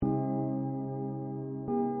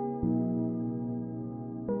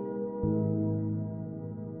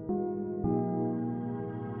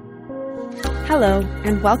Hello,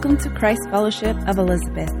 and welcome to Christ Fellowship of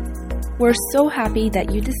Elizabeth. We're so happy that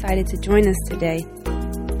you decided to join us today.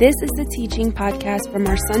 This is the teaching podcast from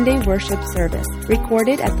our Sunday worship service,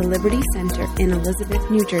 recorded at the Liberty Center in Elizabeth,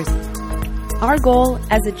 New Jersey. Our goal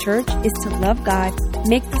as a church is to love God,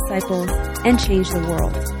 make disciples, and change the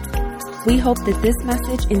world. We hope that this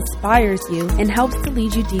message inspires you and helps to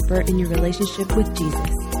lead you deeper in your relationship with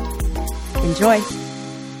Jesus. Enjoy!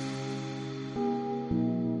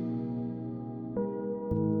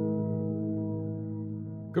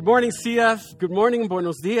 Good morning, CF. Good morning,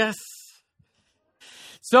 buenos dias.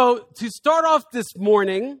 So to start off this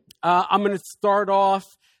morning, I'm going to start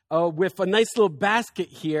off with a nice little basket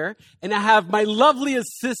here. And I have my lovely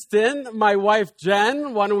assistant, my wife,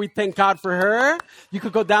 Jen. Why don't we thank God for her? You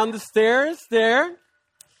could go down the stairs there.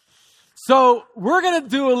 So we're going to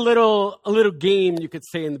do a little game, you could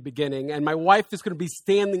say, in the beginning. And my wife is going to be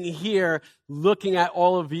standing here looking at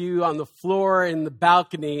all of you on the floor in the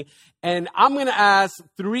balcony. And I'm going to ask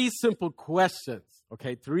three simple questions,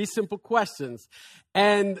 okay? Three simple questions.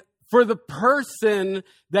 And for the person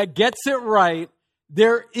that gets it right,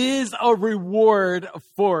 there is a reward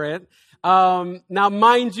for it. Now,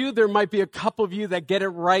 mind you, there might be a couple of you that get it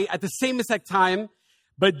right at the same exact time.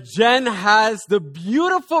 But Jen has the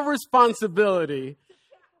beautiful responsibility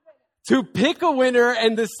to pick a winner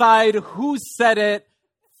and decide who said it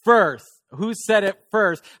first. Who said it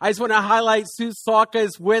first? I just want to highlight Sue Salka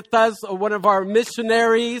is with us, one of our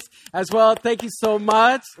missionaries as well. Thank you so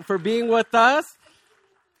much for being with us.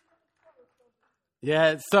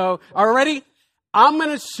 Yeah, so already I'm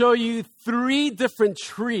going to show you three different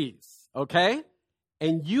trees, okay?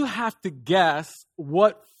 And you have to guess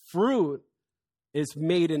what fruit is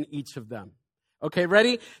made in each of them. Okay,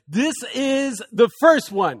 ready? This is the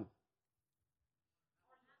first one.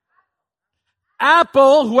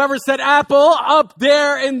 Apple, whoever said apple, up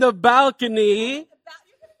there in the balcony.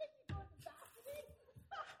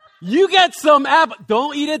 You get some apple.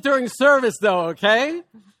 Don't eat it during service though, okay?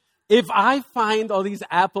 If I find all these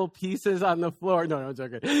apple pieces on the floor, no, I'm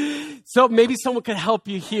joking. So maybe someone could help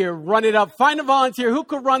you here. Run it up. Find a volunteer. Who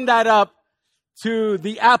could run that up to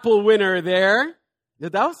the apple winner there? Yeah,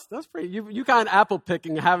 that was pretty. You got an apple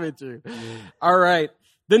picking, haven't you? All right.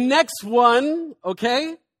 The next one,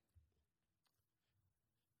 okay?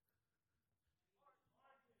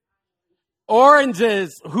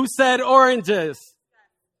 Oranges. Who said oranges?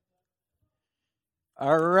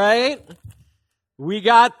 All right. We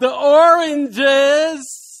got the oranges.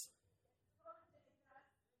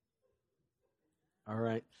 All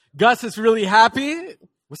right. Gus is really happy.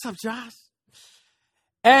 What's up, Josh?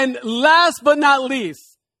 And last but not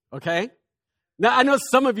least, okay? Now, I know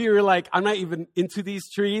some of you are like, I'm not even into these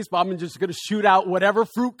trees, but I'm just going to shoot out whatever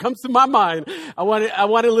fruit comes to my mind. I want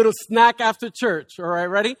a little snack after church. All right,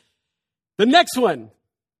 ready? The next one.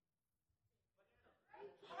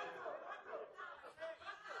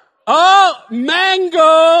 Oh,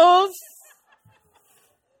 mangoes.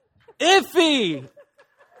 Iffy.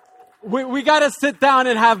 We got to sit down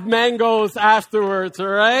and have mangoes afterwards, all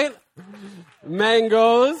right?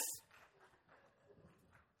 Mangoes.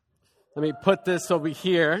 Let me put this over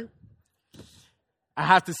here. I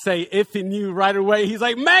have to say, if he knew right away, he's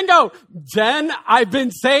like, mango! Jen, I've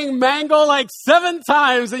been saying mango like 7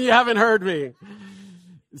 times and you haven't heard me.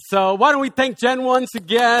 So why don't we thank Jen once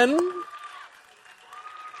again?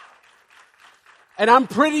 And I'm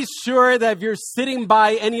pretty sure that if you're sitting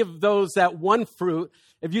by any of those that one fruit,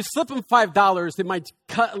 if you slip them $5, they might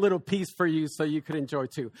cut a little piece for you so you could enjoy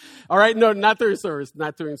too. All right, no, not during service,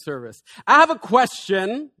 not during service. I have a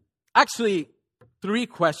question, actually 3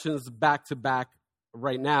 questions back to back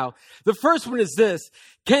right now. The first one is this: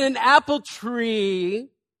 can an apple tree,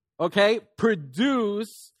 okay,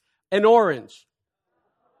 produce an orange?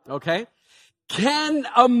 Okay. Can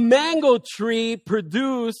a mango tree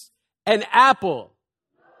produce an apple?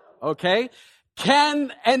 Okay.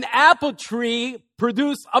 Can an apple tree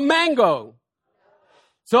produce a mango?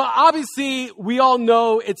 So obviously, we all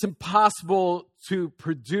know it's impossible to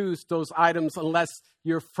produce those items unless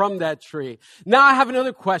you're from that tree. Now I have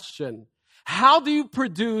another question. How do you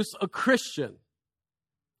produce a Christian?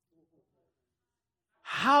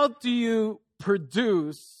 How do you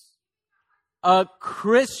produce a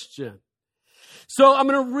Christian? So I'm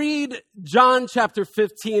going to read John chapter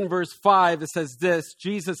 15, verse 5. It says this.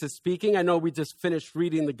 Jesus is speaking. I know we just finished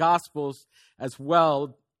reading the Gospels as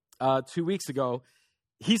well 2 weeks ago.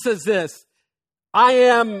 He says this: I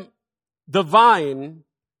am the vine,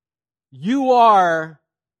 you are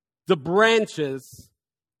the branches.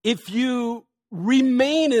 If you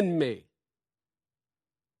remain in me.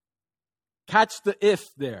 Catch the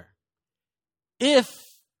if there. If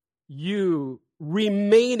you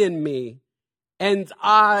remain in me and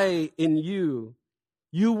I in you,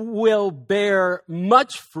 you will bear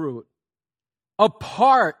much fruit.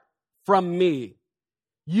 Apart from me,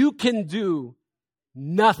 you can do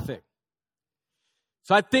nothing.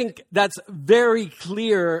 So I think that's very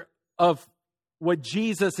clear of what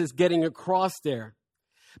Jesus is getting across there.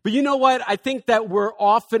 But you know what? I think that we're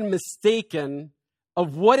often mistaken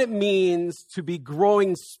of what it means to be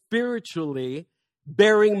growing spiritually,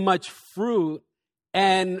 bearing much fruit,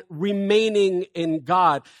 and remaining in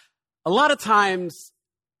God. A lot of times,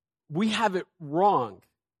 we have it wrong.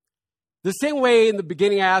 The same way in the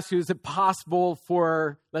beginning I asked you, is it possible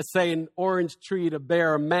for, let's say, an orange tree to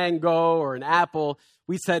bear a mango or an apple?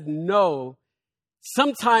 We said no.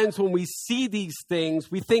 Sometimes when we see these things,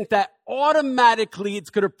 we think that automatically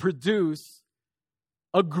it's going to produce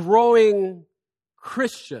a growing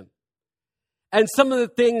Christian. And some of the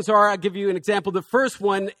things are, I'll give you an example. The first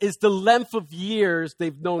one is the length of years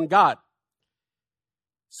they've known God.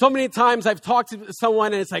 So many times I've talked to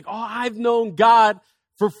someone and it's like, oh, I've known God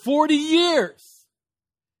for 40 years.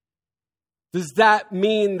 Does that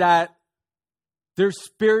mean that there's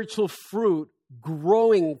spiritual fruit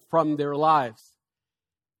growing from their lives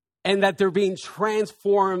and that they're being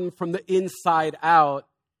transformed from the inside out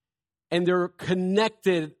and they're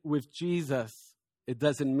connected with Jesus? It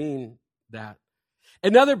doesn't mean that.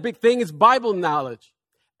 Another big thing is Bible knowledge.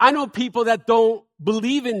 I know people that don't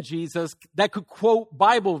believe in Jesus that could quote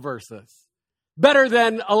Bible verses better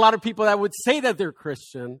than a lot of people that would say that they're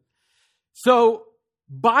Christian. So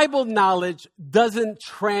Bible knowledge doesn't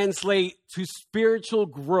translate to spiritual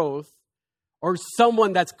growth or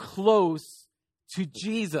someone that's close to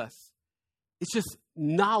Jesus. It's just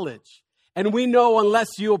knowledge. And we know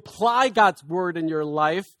unless you apply God's word in your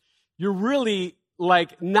life, you're really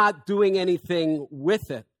like not doing anything with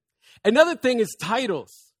it. Another thing is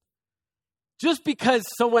titles. Just because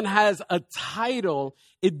someone has a title,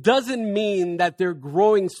 it doesn't mean that they're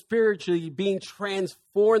growing spiritually, being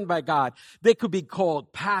transformed by God. They could be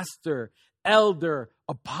called pastor, elder,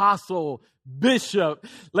 apostle, bishop.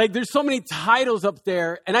 Like there's so many titles up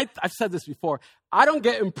there. And I've said this before. I don't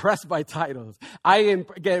get impressed by titles. I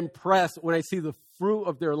get impressed when I see the fruit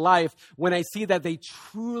of their life, when I see that they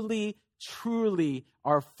truly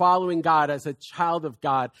are following God as a child of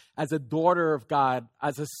God, as a daughter of God,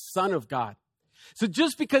 as a son of God. So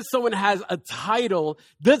just because someone has a title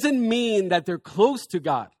doesn't mean that they're close to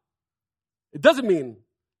God. It doesn't mean.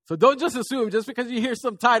 So don't just assume just because you hear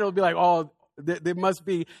some title, be like, oh, they must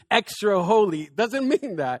be extra holy. Doesn't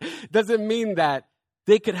mean that. Doesn't mean that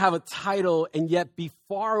they could have a title and yet be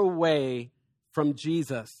far away from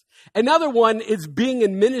Jesus. Another one is being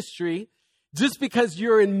in ministry. Just because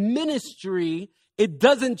you're in ministry, it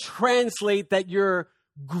doesn't translate that you're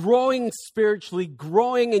growing spiritually,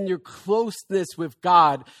 growing in your closeness with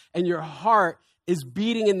God, and your heart is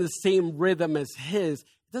beating in the same rhythm as His.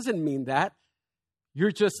 It doesn't mean that.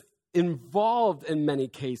 You're just involved in many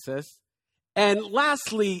cases. And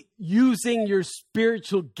lastly, using your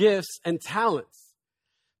spiritual gifts and talents.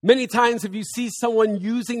 Many times if you see someone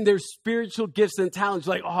using their spiritual gifts and talents,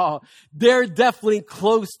 like, oh, they're definitely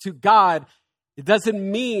close to God, it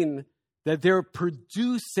doesn't mean that they're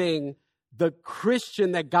producing the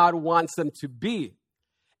Christian that God wants them to be.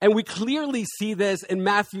 And we clearly see this in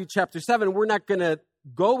Matthew chapter 7. We're not going to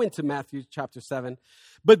go into Matthew chapter 7.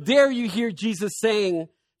 But there you hear Jesus saying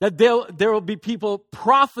that there will be people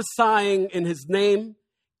prophesying in His name,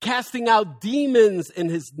 casting out demons in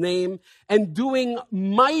His name, and doing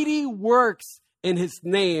mighty works in His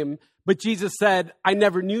name. But Jesus said, I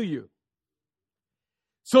never knew you.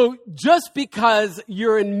 So just because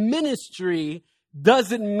you're in ministry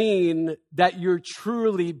doesn't mean that you're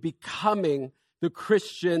truly becoming the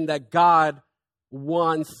Christian that God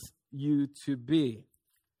wants you to be.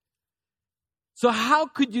 So how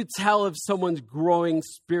could you tell if someone's growing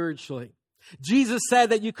spiritually? Jesus said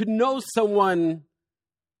that you could know someone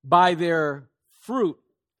by their fruit.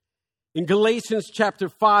 In Galatians chapter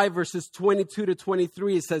 5, verses 22 to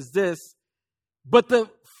 23, it says this, but the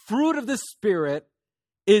fruit of the Spirit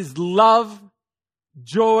is love,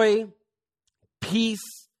 joy,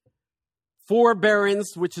 peace,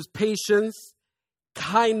 forbearance, which is patience,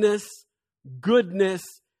 kindness, goodness,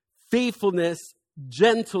 faithfulness,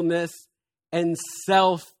 gentleness, and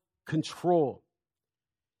self-control.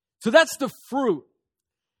 So that's the fruit.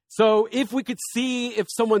 So if we could see if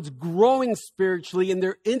someone's growing spiritually in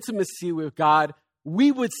their intimacy with God,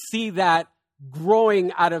 we would see that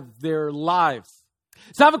growing out of their lives.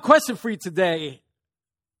 So I have a question for you today.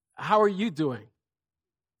 How are you doing?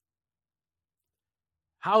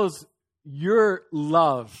 How's your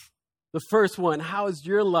love The first one, how is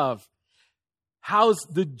your love? How's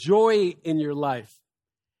the joy in your life?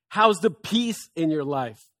 How's the peace in your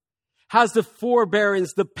life? How's the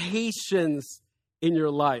forbearance, the patience in your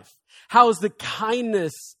life? How's the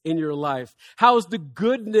kindness in your life? How's the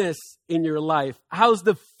goodness in your life? How's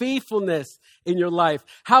the faithfulness in your life?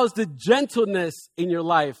 How's the gentleness in your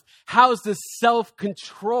life? How's the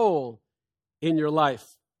self-control in your life?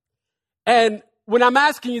 And when I'm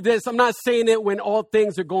asking you this, I'm not saying it when all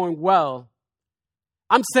things are going well.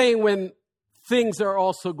 I'm saying when things are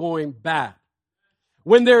also going bad.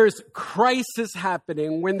 When there's crisis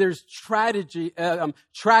happening, when there's tragedy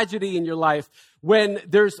in your life, when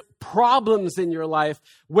there's problems in your life,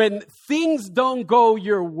 when things don't go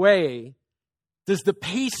your way, does the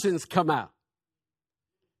patience come out?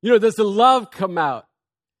 Does the love come out?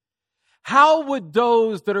 How would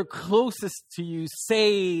those that are closest to you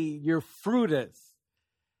say your fruit is?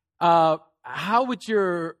 How would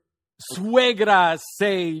your suegra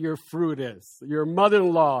say your fruit is? Your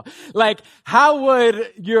mother-in-law. Like, how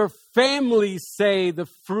would your family say the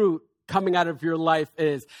fruit coming out of your life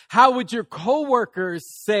is? How would your coworkers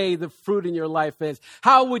say the fruit in your life is?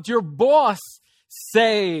 How would your boss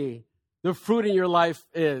say the fruit in your life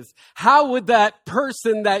is? How would that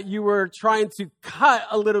person that you were trying to cut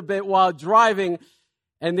a little bit while driving,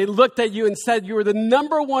 and they looked at you and said you were the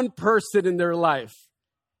number one person in their life,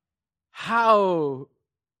 how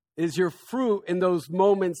is your fruit in those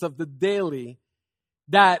moments of the daily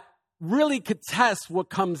that really could test what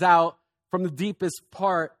comes out from the deepest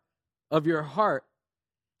part of your heart?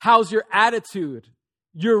 How's your attitude,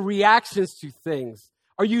 your reactions to things?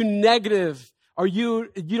 Are you negative? Are you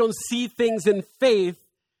don't see things in faith,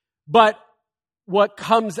 but what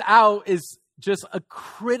comes out is just a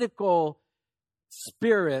critical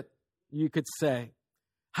spirit, you could say?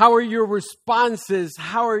 How are your responses?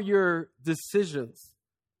 How are your decisions?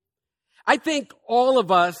 I think all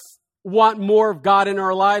of us want more of God in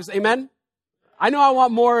our lives. Amen? I know I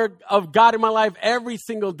want more of God in my life every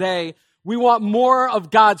single day. We want more of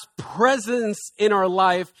God's presence in our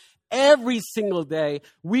life every single day.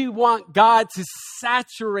 We want God to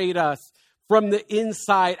saturate us from the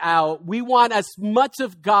inside out. We want as much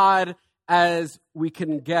of God as we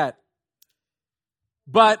can get.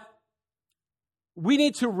 But we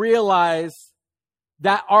need to realize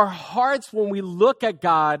that our hearts, when we look at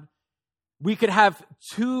God, we could have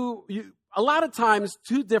a lot of times,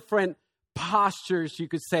 two different postures, you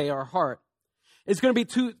could say, our heart. It's going to be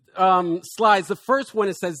two slides. The first one,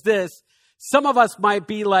 it says this. Some of us might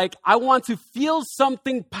be like, I want to feel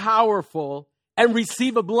something powerful and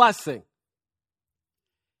receive a blessing.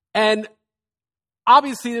 And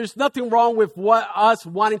obviously, there's nothing wrong with us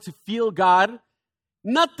wanting to feel God.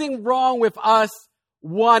 Nothing wrong with us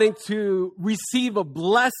wanting to receive a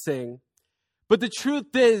blessing. But the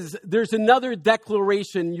truth is, there's another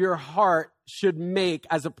declaration your heart should make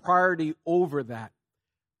as a priority over that.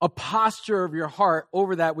 A posture of your heart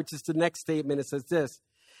over that, which is the next statement. It says this.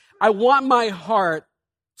 I want my heart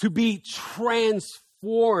to be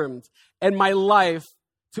transformed and my life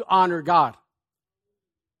to honor God.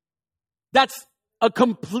 That's a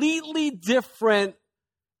completely different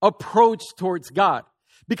approach towards God.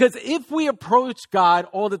 Because if we approach God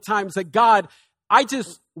all the time, say, God, I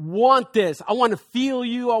just want this. I want to feel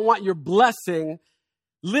you. I want your blessing.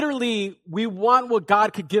 Literally, we want what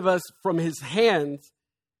God could give us from his hands,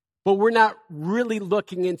 but we're not really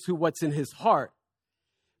looking into what's in his heart.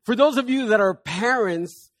 For those of you that are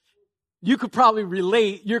parents, you could probably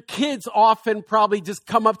relate. Your kids often probably just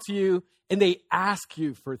come up to you and they ask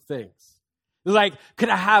you for things. They're like, could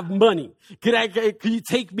I have money? Could you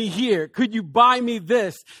take me here? Could you buy me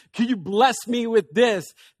this? Could you bless me with this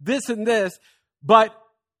and this? But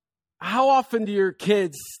how often do your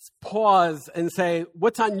kids pause and say,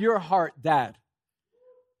 what's on your heart, Dad?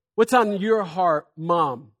 What's on your heart,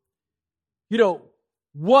 Mom?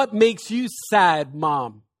 What makes you sad,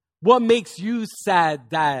 Mom? What makes you sad,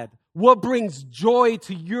 Dad? What brings joy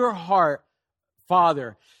to your heart,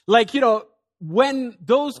 Father? When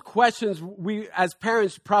those questions, we as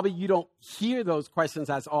parents, probably you don't hear those questions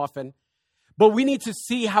as often, but we need to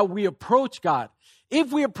see how we approach God.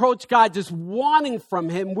 If we approach God just wanting from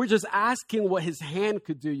him, we're just asking what his hand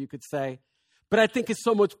could do, you could say. But I think it's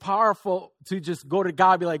so much powerful to just go to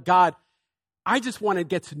God and be like, God, I just want to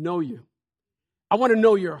get to know you. I want to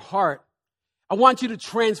know your heart. I want you to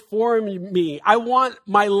transform me. I want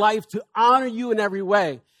my life to honor you in every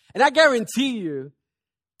way. And I guarantee you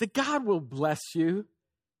that God will bless you.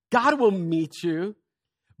 God will meet you.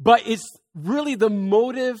 But it's really the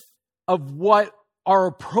motive of what our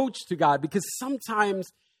approach to God, because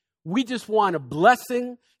sometimes we just want a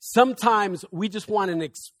blessing. Sometimes we just want an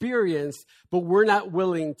experience, but we're not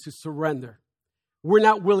willing to surrender. We're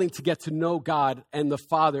not willing to get to know God and the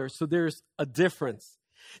Father. So there's a difference.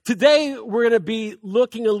 Today, we're going to be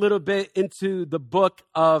looking a little bit into the book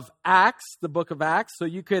of Acts, So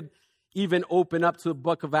you could even open up to the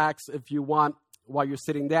book of Acts if you want while you're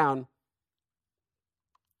sitting down.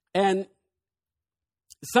 And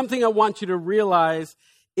something I want you to realize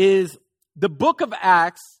is the book of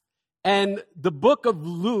Acts and the book of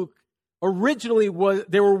Luke originally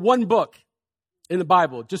they were one book in the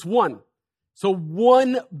Bible, just one. So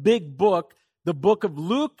one big book, the book of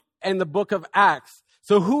Luke and the book of Acts.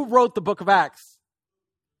 So who wrote the book of Acts?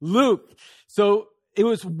 Luke. So it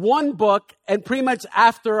was one book, and pretty much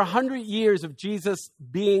after 100 years of Jesus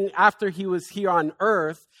after he was here on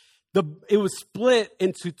earth, it was split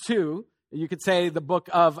into two. You could say the book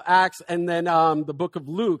of Acts and then the book of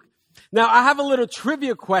Luke. Now, I have a little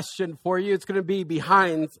trivia question for you. It's going to be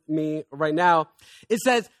behind me right now. It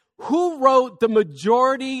says, who wrote the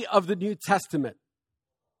majority of the New Testament?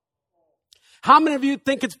 How many of you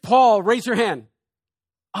think it's Paul? Raise your hand.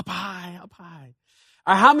 Up high, up high.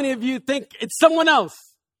 Or how many of you think it's someone else?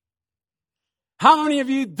 How many of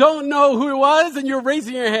you don't know who it was and you're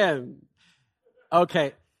raising your hand?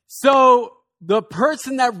 Okay, so the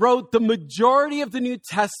person that wrote the majority of the New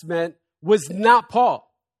Testament was not Paul.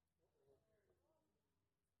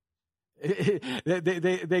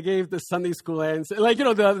 They gave the Sunday school answer,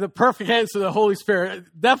 the perfect answer, the Holy Spirit.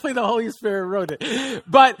 Definitely the Holy Spirit wrote it.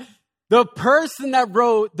 But the person that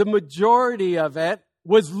wrote the majority of it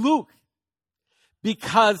was Luke,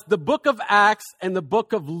 because the book of Acts and the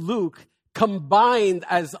book of Luke combined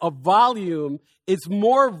as a volume is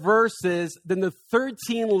more verses than the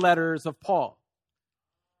 13 letters of Paul.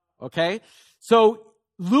 Okay? So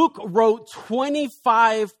Luke wrote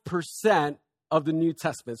 25% of the New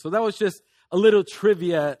Testament. So that was just a little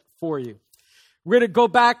trivia for you. We're going to go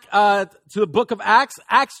back to the book of Acts.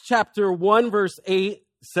 Acts chapter 1 verse 8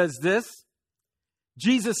 says this.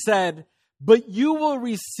 Jesus said, but you will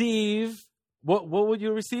receive, what will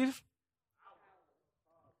you receive?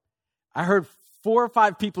 I heard 4 or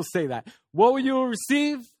 5 people say that. What will you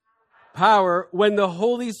receive? Power when the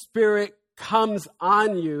Holy Spirit comes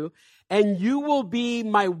on you, and you will be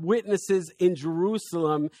my witnesses in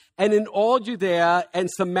Jerusalem and in all Judea and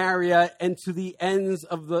Samaria and to the ends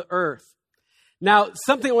of the earth. Now,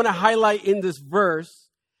 something I want to highlight in this verse,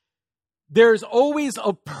 there's always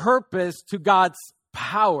a purpose to God's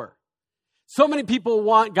power. So many people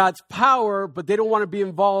want God's power, but they don't want to be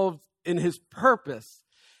involved in his purpose.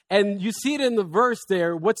 And you see it in the verse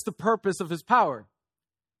there. What's the purpose of his power?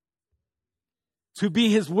 To be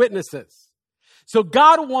his witnesses. So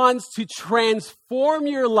God wants to transform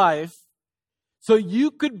your life so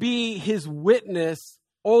you could be his witness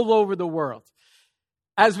all over the world.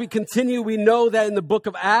 As we continue, we know that in the book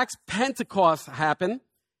of Acts, Pentecost happened.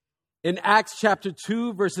 In Acts chapter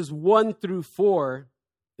 2, verses 1 through 4,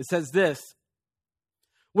 it says this.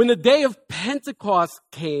 When the day of Pentecost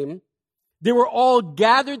came, they were all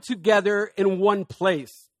gathered together in one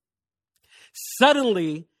place.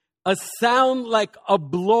 Suddenly, a sound like a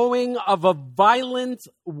blowing of a violent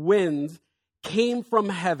wind came from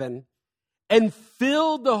heaven and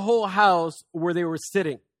filled the whole house where they were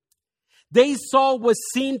sitting. They saw what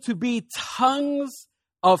seemed to be tongues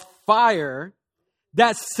of fire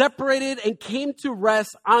that separated and came to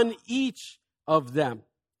rest on each of them.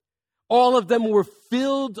 All of them were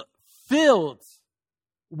filled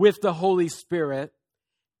with the Holy Spirit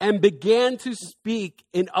and began to speak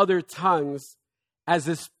in other tongues as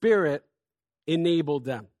the Spirit enabled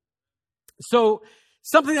them. So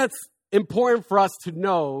something that's important for us to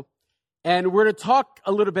know, and we're going to talk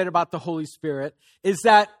a little bit about the Holy Spirit, is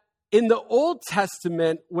that in the Old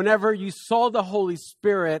Testament, whenever you saw the Holy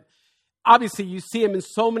Spirit, obviously you see him in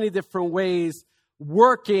so many different ways,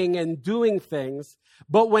 working and doing things.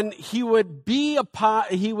 But when he would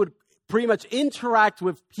he would pretty much interact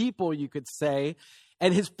with people, you could say,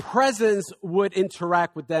 and his presence would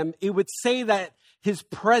interact with them. It would say that his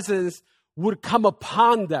presence would come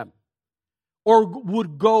upon them or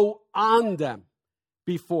would go on them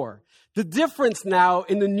before. The difference now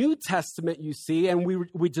in the New Testament, you see, and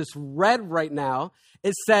we just read right now,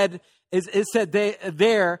 it said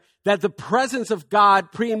there that the presence of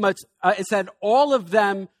God pretty much, it said all of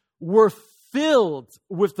them were filled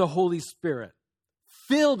with the Holy Spirit.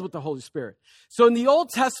 Filled with the Holy Spirit. So in the Old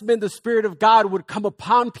Testament, the Spirit of God would come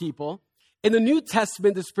upon people. In the New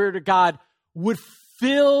Testament, the Spirit of God would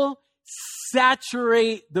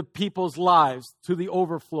saturate the people's lives to the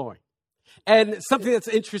overflowing. And something that's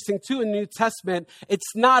interesting too in the New Testament,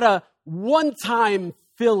 it's not a one-time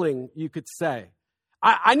filling, you could say.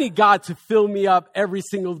 I need God to fill me up every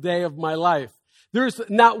single day of my life. There's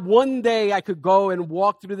not one day I could go and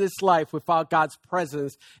walk through this life without God's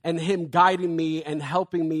presence and Him guiding me and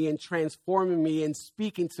helping me and transforming me and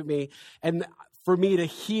speaking to me, and for me to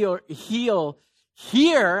heal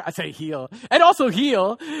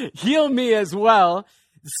me as well.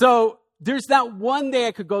 So there's not one day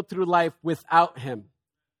I could go through life without Him.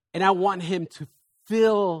 And I want Him to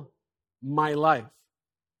fill my life.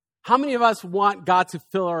 How many of us want God to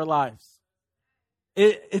fill our lives?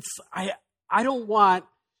 I don't want,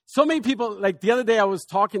 so many people, like the other day I was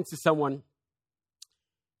talking to someone,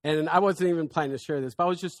 and I wasn't even planning to share this, but I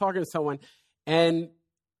was just talking to someone, and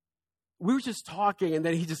we were just talking, and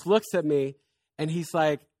then he just looks at me, and he's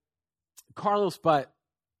like, Carlos, but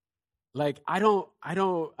like, I don't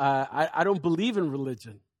believe in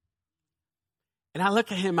religion. And I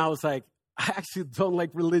look at him, I was like, I actually don't like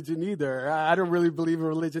religion either. I don't really believe in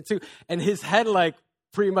religion too. And his head like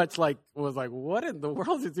pretty much like was like, what in the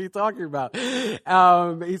world is he talking about?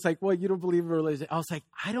 He's like, well, you don't believe in religion. I was like,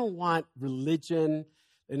 I don't want religion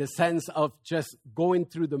in a sense of just going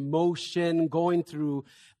through the motion, going through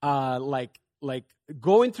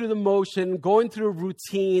going through the motion, going through a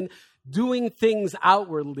routine, doing things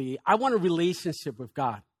outwardly. I want a relationship with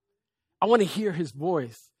God. I want to hear His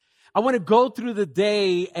voice. I want to go through the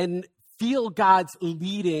day and feel God's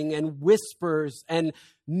leading and whispers and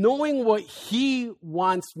knowing what He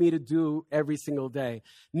wants me to do every single day.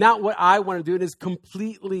 Not what I want to do. It is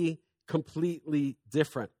completely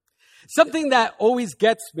different. Something that always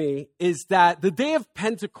gets me is that the day of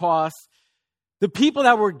Pentecost, the people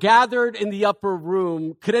that were gathered in the upper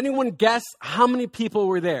room, could anyone guess how many people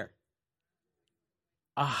were there?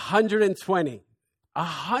 120.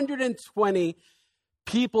 120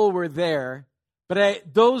 people were there.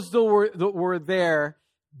 But those that were there,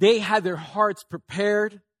 they had their hearts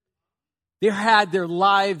prepared. They had their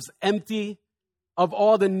lives empty of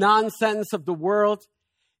all the nonsense of the world.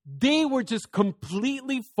 They were just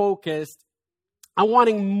completely focused on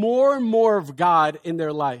wanting more and more of God in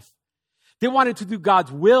their life. They wanted to do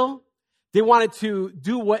God's will. They wanted to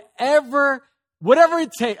do whatever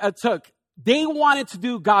it took. They wanted to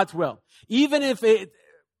do God's will. Even if it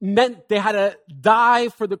meant they had to die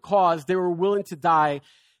for the cause, they were willing to die.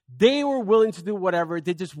 They were willing to do whatever.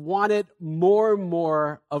 They just wanted more and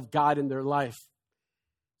more of God in their life.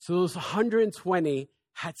 So those 120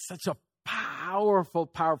 had such a powerful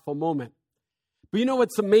moment. But you know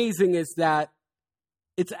what's amazing is that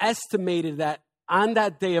it's estimated that on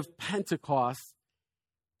that day of Pentecost,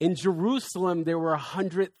 in Jerusalem, there were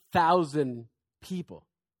 100,000 people.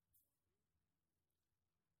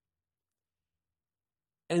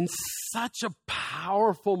 And such a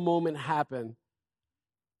powerful moment happened,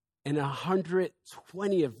 and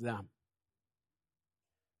 120 of them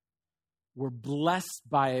were blessed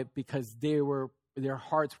by it because their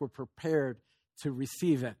hearts were prepared to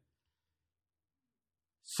receive it.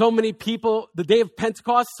 So many people, the day of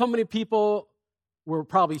Pentecost, so many people were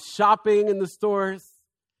probably shopping in the stores,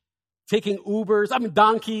 taking Ubers,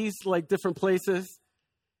 donkeys, like different places.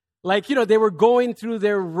 Like, they were going through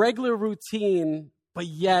their regular routine, but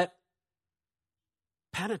yet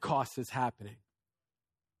Pentecost is happening.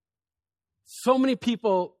 So many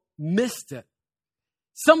people missed it.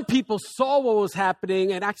 Some people saw what was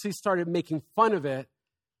happening and actually started making fun of it,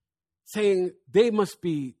 saying they must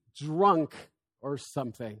be drunk or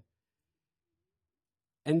something.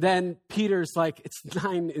 And then Peter's like, it's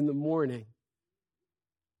 9 a.m.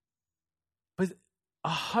 But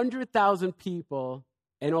 100,000 people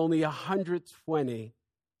and only 120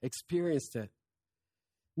 experienced it.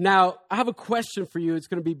 Now, I have a question for you. It's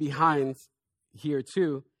going to be behind here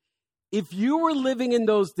too. If you were living in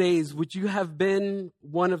those days, would you have been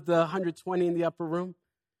one of the 120 in the upper room?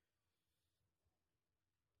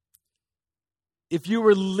 If you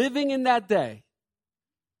were living in that day,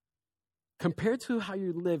 compared to how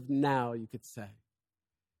you live now, you could say,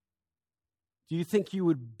 do you think you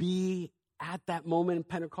would be at that moment in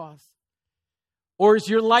Pentecost? Or is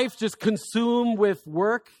your life just consumed with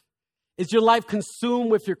work? Is your life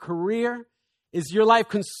consumed with your career? Is your life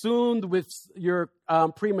consumed with your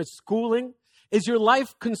pretty much schooling? Is your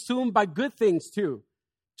life consumed by good things too?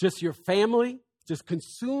 Just your family just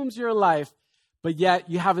consumes your life, but yet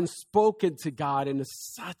you haven't spoken to God in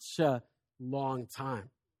such a long time.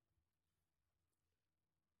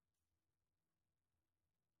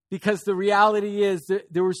 Because the reality is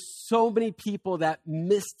that there were so many people that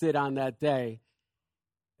missed it on that day.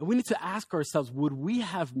 And we need to ask ourselves, would we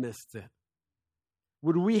have missed it?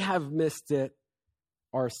 Would we have missed it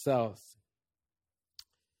ourselves?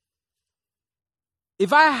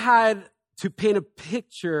 If I had to paint a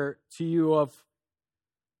picture to you of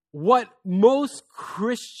what most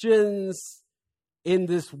Christians in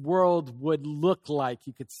this world would look like,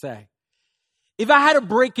 you could say. If I had to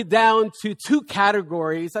break it down to two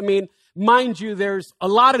categories, I mean, mind you, there's a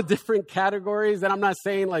lot of different categories, and I'm not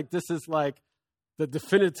saying like this is like the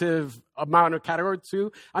definitive amount of category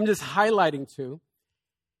two. I'm just highlighting two.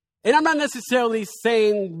 And I'm not necessarily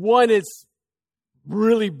saying one is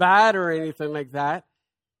really bad or anything like that,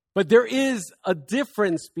 but there is a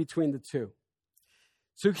difference between the two.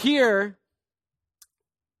 So here,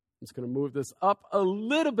 I'm just going to move this up a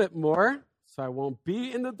little bit more so I won't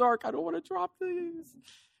be in the dark. I don't want to drop these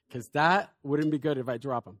because that wouldn't be good if I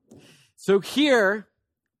drop them. So here,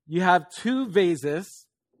 you have two vases,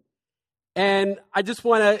 and I just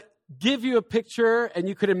want to give you a picture, and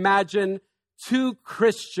you could imagine two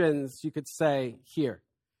Christians, you could say, here.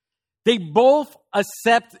 They both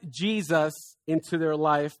accept Jesus into their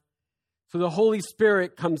life, so the Holy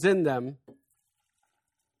Spirit comes in them.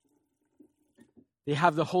 They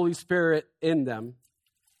have the Holy Spirit in them.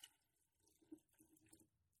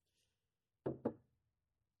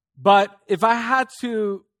 But if I had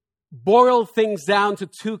to boil things down to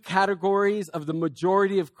two categories of the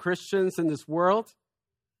majority of Christians in this world,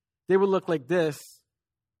 they would look like this.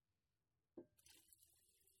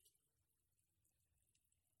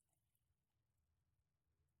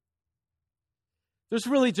 There's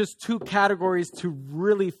really just two categories to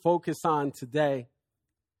really focus on today.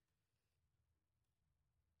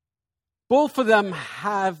 Both of them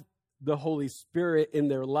have the Holy Spirit in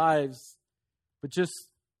their lives, but just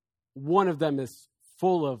one of them is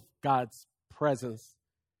full of God's presence.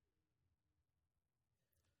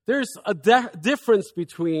 There's a difference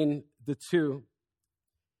between the two.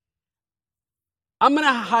 I'm going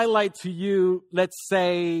to highlight to you, let's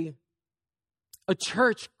say, a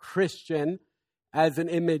church Christian as an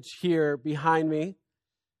image here behind me.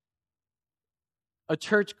 A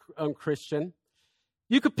church Christian.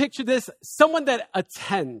 You could picture this, someone that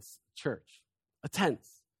attends church. Attends.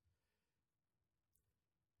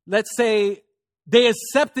 Let's say they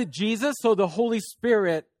accepted Jesus, so the Holy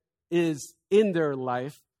Spirit is in their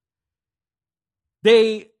life.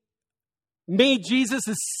 They made Jesus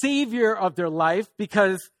a savior of their life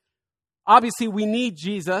because obviously we need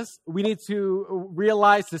Jesus. We need to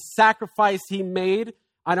realize the sacrifice he made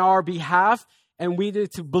on our behalf, and we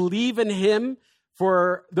need to believe in him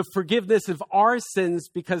for the forgiveness of our sins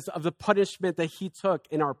because of the punishment that he took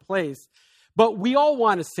in our place. But we all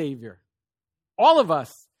want a savior. All of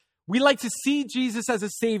us. We like to see Jesus as a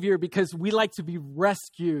savior because we like to be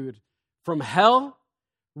rescued from hell,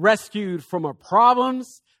 rescued from our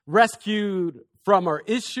problems, rescued from our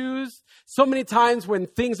issues. So many times when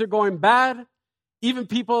things are going bad, even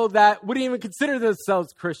people that wouldn't even consider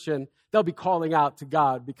themselves Christian, they'll be calling out to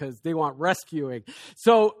God because they want rescuing.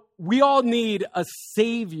 So we all need a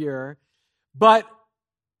savior, but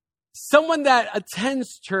someone that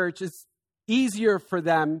attends church, is easier for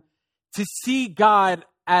them to see God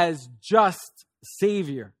as just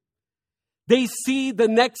savior. They see the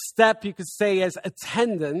next step, you could say, as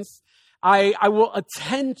attendance. I will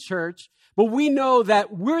attend church, but we know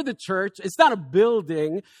that we're the church. It's not a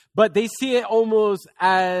building, but they see it almost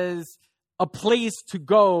as a place to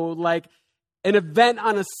go, like an event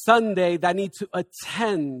on a Sunday that I need to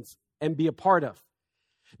attend and be a part of.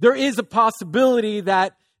 There is a possibility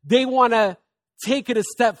that they want to take it a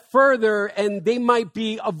step further and they might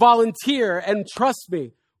be a volunteer. And trust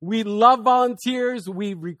me, we love volunteers.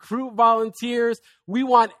 We recruit volunteers. We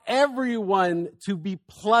want everyone to be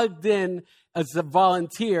plugged in as a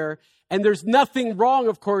volunteer. And there's nothing wrong,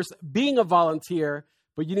 of course, being a volunteer,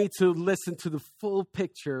 but you need to listen to the full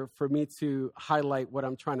picture for me to highlight what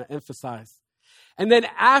I'm trying to emphasize. And then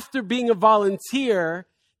after being a volunteer,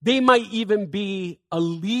 they might even be a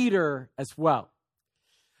leader as well.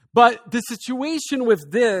 But the situation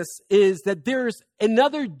with this is that there's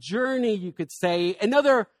another journey, you could say,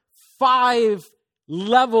 another 5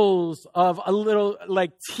 levels of a little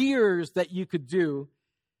like tiers that you could do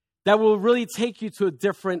that will really take you to a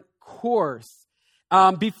different course.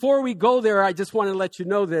 Before we go there, I just want to let you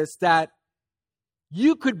know this, that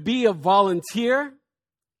you could be a volunteer,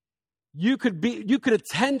 you could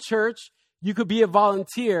attend church, you could be a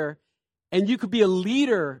volunteer, and you could be a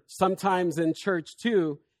leader sometimes in church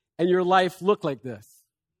too, and your life look like this.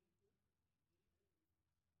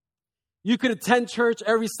 You could attend church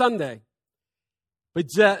every Sunday, but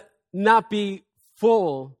yet not be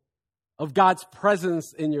full of God's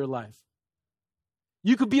presence in your life.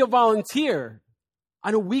 You could be a volunteer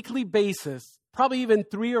on a weekly basis, probably even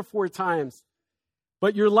 3 or 4 times,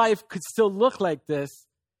 but your life could still look like this,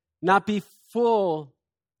 not be full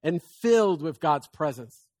and filled with God's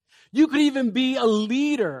presence. You could even be a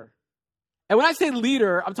leader. And when I say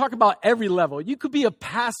leader, I'm talking about every level. You could be a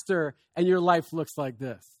pastor and your life looks like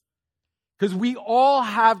this. Because we all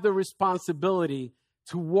have the responsibility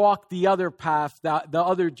to walk the other path, the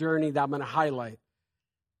other journey that I'm going to highlight.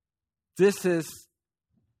 There's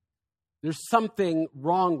something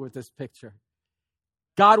wrong with this picture.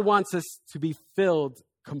 God wants us to be filled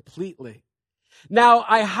completely. Now,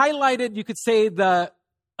 I highlighted, you could say, the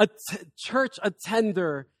church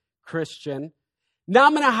attender Christian. Now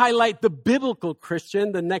I'm going to highlight the biblical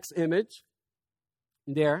Christian, the next image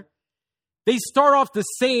there. They start off the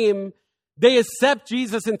same. They accept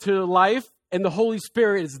Jesus into their life, and the Holy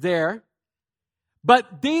Spirit is there.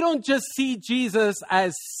 But they don't just see Jesus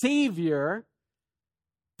as Savior.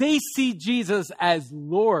 They see Jesus as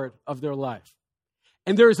Lord of their life.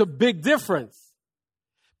 And there's a big difference.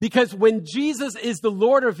 Because when Jesus is the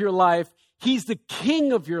Lord of your life, He's the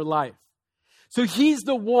King of your life. So He's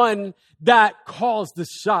the one that calls the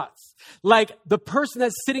shots. Like the person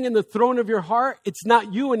that's sitting in the throne of your heart, it's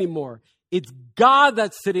not you anymore. It's God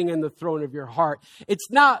that's sitting in the throne of your heart. It's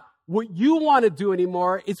not what you want to do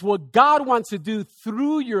anymore. It's what God wants to do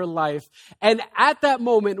through your life. And at that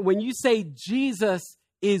moment, when you say Jesus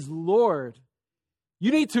is Lord,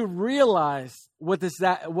 you need to realize what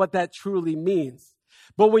that truly means.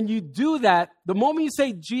 But when you do that, the moment you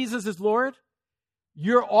say Jesus is Lord,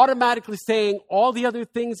 you're automatically saying all the other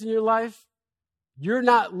things in your life, you're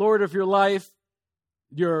not Lord of your life.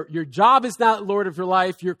 Your job is not Lord of your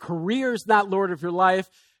life. Your career is not Lord of your life.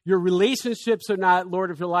 Your relationships are not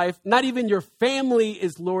Lord of your life. Not even your family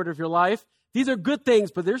is Lord of your life. These are good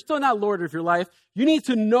things, but they're still not Lord of your life. You need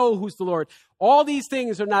to know who's the Lord. All these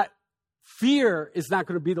things are not, fear is not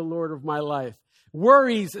going to be the Lord of my life.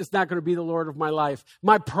 Worries is not going to be the Lord of my life.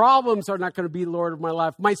 My problems are not going to be the Lord of my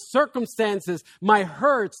life. My circumstances, my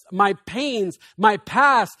hurts, my pains, my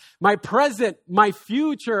past, my present, my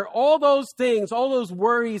future, all those things, all those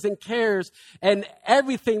worries and cares and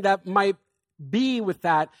everything that might be with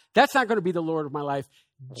that, that's not going to be the Lord of my life.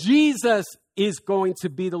 Jesus is going to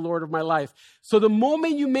be the Lord of my life. So the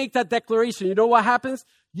moment you make that declaration, you know what happens?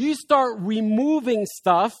 You start removing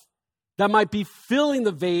stuff that might be filling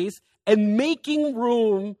the vase and making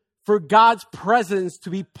room for God's presence to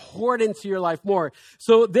be poured into your life more.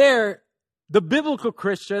 So there, the biblical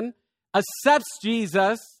Christian accepts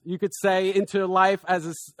Jesus, you could say, into their life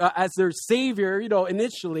as their Savior,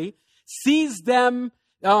 initially, sees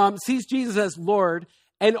Jesus as Lord,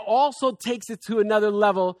 and also takes it to another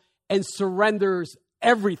level and surrenders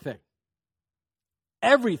everything.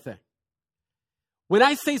 Everything. When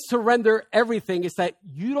I say surrender everything, it's that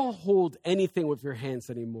you don't hold anything with your hands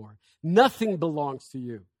anymore. Nothing belongs to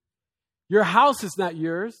you. Your house is not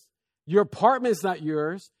yours. Your apartment is not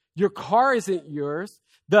yours. Your car isn't yours.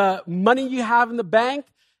 The money you have in the bank,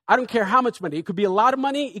 I don't care how much money. It could be a lot of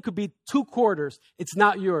money. It could be 2 quarters. It's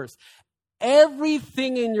not yours.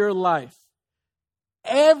 Everything in your life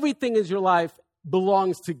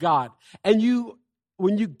belongs to God. And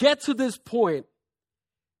when you get to this point,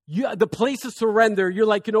 the place of surrender, you're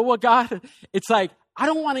like, you know what, God? It's like, I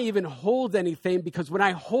don't want to even hold anything because when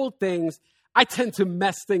I hold things, I tend to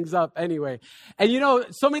mess things up anyway. And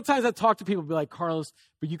so many times I talk to people, be like, Carlos,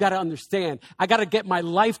 but you got to understand, I got to get my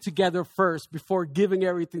life together first before giving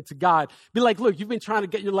everything to God. Be like, look, you've been trying to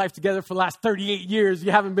get your life together for the last 38 years.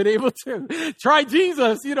 You haven't been able to. Try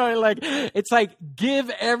Jesus. It's like, give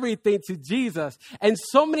everything to Jesus. And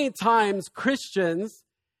so many times Christians,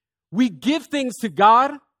 we give things to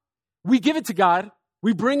God. We give it to God.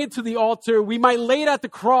 We bring it to the altar. We might lay it at the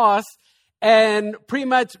cross. And pretty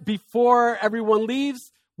much before everyone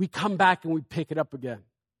leaves, we come back and we pick it up again.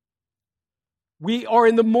 Or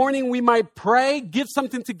in the morning, we might pray, give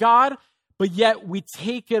something to God, but yet we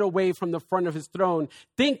take it away from the front of His throne,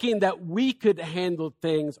 thinking that we could handle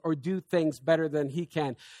things or do things better than He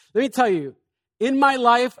can. Let me tell you, in my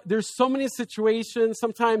life, there's so many situations,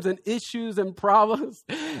 sometimes and issues and problems,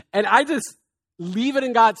 and I just leave it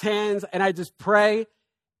in God's hands and I just pray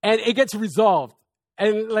and it gets resolved.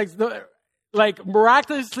 And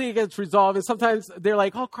miraculously it gets resolved. And sometimes they're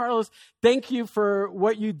like, oh, Carlos, thank you for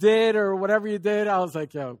what you did or whatever you did. I was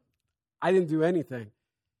like, I didn't do anything.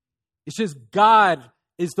 It's just God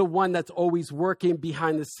is the one that's always working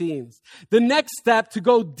behind the scenes. The next step to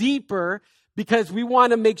go deeper, because we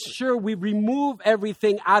want to make sure we remove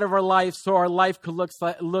everything out of our life so our life could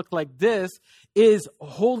look like this, is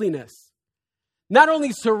holiness. Not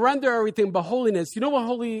only surrender everything, but holiness. You know what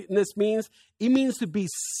holiness means? It means to be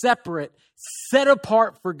separate, set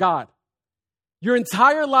apart for God. Your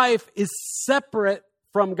entire life is separate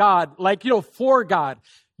from God, for God.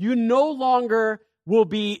 You no longer will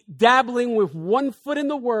be dabbling with one foot in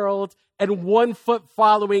the world and one foot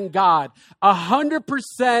following God.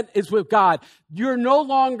 100% is with God. You're no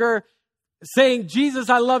longer saying, Jesus,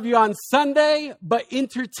 I love you on Sunday, but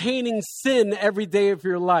entertaining sin every day of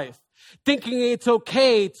your life. Thinking it's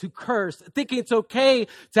okay to curse, thinking it's okay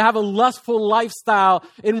to have a lustful lifestyle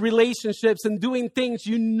in relationships and doing things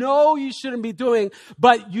you know you shouldn't be doing,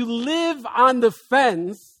 but you live on the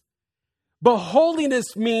fence. But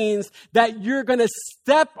holiness means that you're going to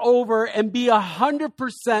step over and be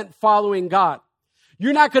 100% following God.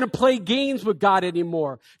 You're not going to play games with God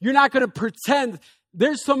anymore. You're not going to pretend.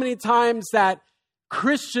 There's so many times that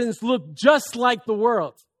Christians look just like the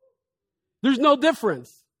world. There's no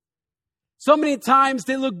difference. So many times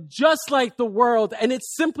they look just like the world, and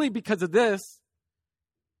it's simply because of this.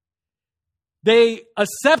 They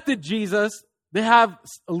accepted Jesus. They have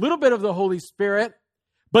a little bit of the Holy Spirit,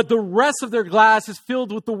 but the rest of their glass is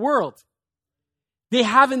filled with the world. They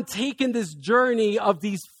haven't taken this journey of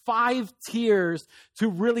these 5 tiers to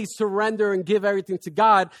really surrender and give everything to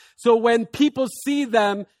God. So when people see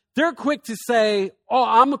them, they're quick to say, oh,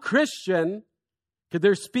 I'm a Christian, because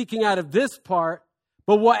they're speaking out of this part.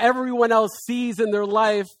 But what everyone else sees in their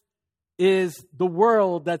life is the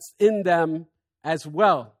world that's in them as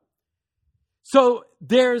well. So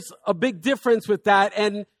there's a big difference with that.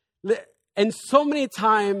 And so many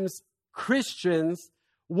times Christians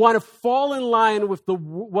want to fall in line with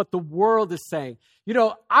what the world is saying. You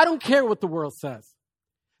know, I don't care what the world says.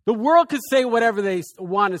 The world could say whatever they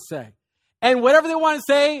want to say. And whatever they want to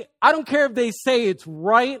say, I don't care if they say it's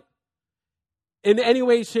right in any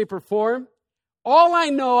way, shape, or form. All I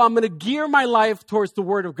know, I'm going to gear my life towards the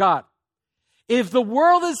Word of God. If the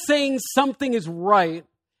world is saying something is right,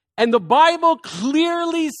 and the Bible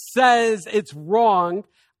clearly says it's wrong,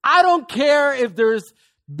 I don't care if there's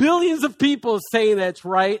billions of people saying that it's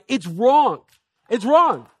right. It's wrong. It's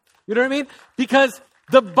wrong. You know what I mean? Because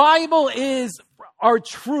the Bible is our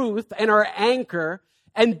truth and our anchor,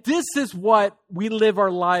 and this is what we live our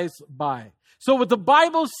lives by. So what the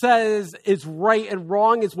Bible says is right and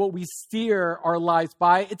wrong is what we steer our lives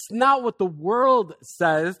by. It's not what the world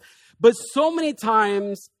says, but so many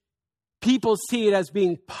times people see it as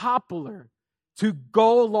being popular to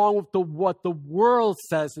go along with what the world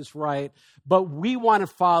says is right, but we want to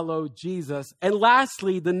follow Jesus. And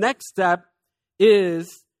lastly, the next step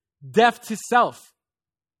is death to self.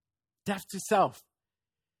 Death to self.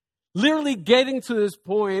 Literally getting to this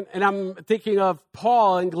point, and I'm thinking of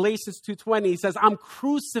Paul in Galatians 2:20. He says, I'm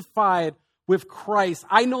crucified with Christ.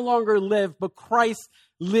 I no longer live, but Christ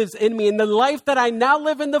lives in me. In the life that I now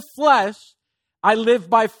live in the flesh, I live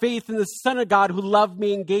by faith in the Son of God who loved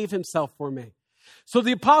me and gave himself for me. So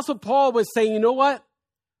the Apostle Paul was saying, you know what?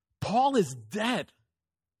 Paul is dead.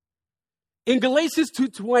 In Galatians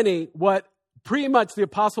 2:20, what pretty much the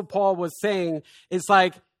Apostle Paul was saying is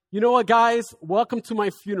like, you know what, guys? Welcome to my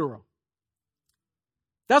funeral.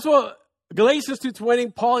 That's what Galatians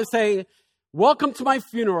 2:20, Paul is saying, welcome to my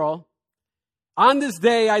funeral. On this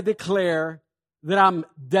day, I declare that I'm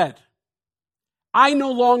dead. I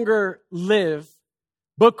no longer live,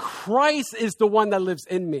 but Christ is the one that lives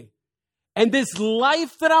in me. And this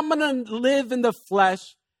life that I'm going to live in the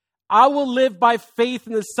flesh, I will live by faith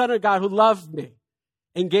in the Son of God who loved me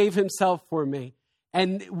and gave himself for me,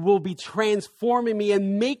 and will be transforming me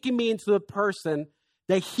and making me into the person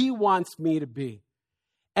that he wants me to be.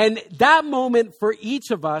 And that moment for each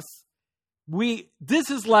of us, this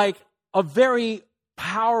is like a very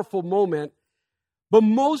powerful moment, but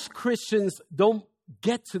most Christians don't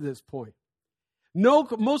get to this point. No,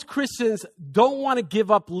 most Christians don't want to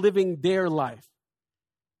give up living their life.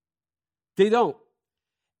 They don't.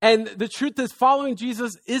 And the truth is, following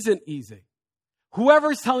Jesus isn't easy.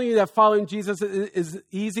 Whoever's telling you that following Jesus is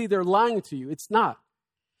easy, they're lying to you. It's not.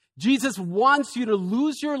 Jesus wants you to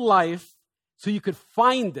lose your life so you could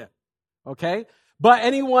find it, okay? But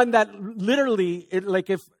anyone that literally,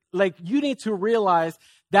 you need to realize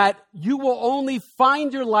that you will only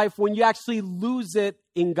find your life when you actually lose it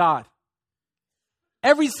in God.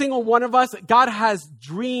 Every single one of us, God has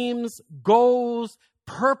dreams, goals,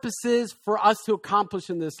 purposes for us to accomplish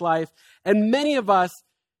in this life. And many of us,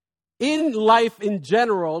 in life in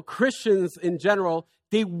general, Christians in general,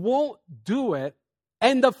 they won't do it,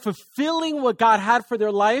 end up fulfilling what God had for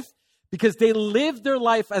their life because they live their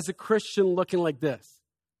life as a Christian looking like this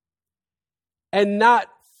and not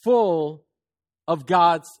full of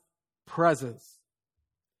God's presence.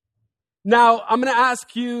 Now, I'm going to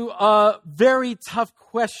ask you a very tough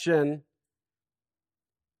question.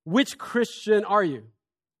 Which Christian are you?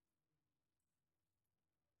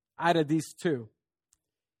 Out of these two.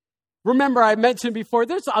 remember I mentioned before,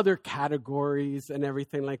 there's other categories and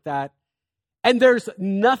everything like that. And there's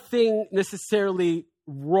nothing necessarily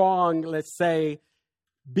wrong, let's say,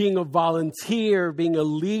 being a volunteer, being a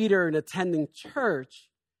leader, and attending church.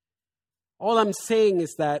 All I'm saying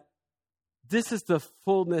is that this is the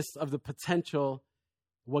fullness of the potential,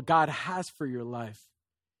 what God has for your life.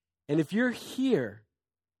 And if you're here,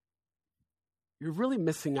 you're really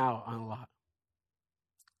missing out on a lot.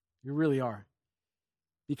 You really are.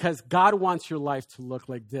 Because God wants your life to look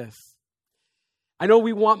like this. I know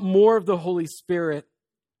we want more of the Holy Spirit.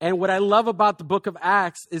 And what I love about the book of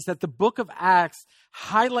Acts is that the book of Acts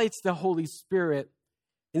highlights the Holy Spirit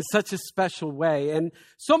in such a special way. And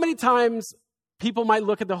so many times people might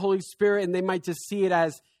look at the Holy Spirit and they might just see it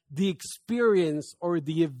as the experience or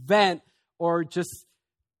the event or just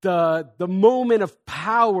the moment of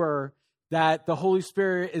power that the Holy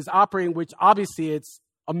Spirit is operating, which obviously it's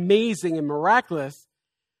amazing and miraculous.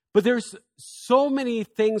 But there's so many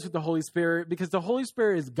things with the Holy Spirit because the Holy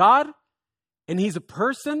Spirit is God and he's a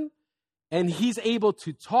person and he's able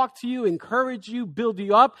to talk to you, encourage you, build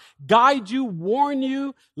you up, guide you, warn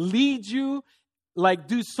you, lead you, like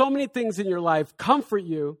do so many things in your life, comfort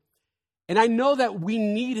you. And I know that we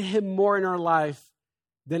need him more in our life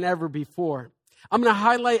than ever before. I'm going to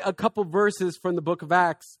highlight a couple verses from the book of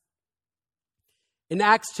Acts. In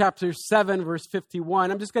Acts chapter 7, verse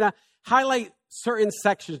 51, I'm just going to highlight certain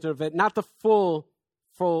sections of it, not the full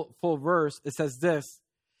verse. It says this.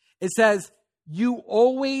 It says, you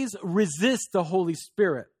always resist the Holy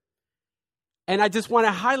Spirit. And I just want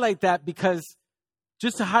to highlight that because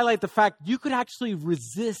just to highlight the fact you could actually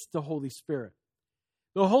resist the Holy Spirit.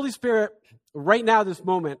 The Holy Spirit right now, this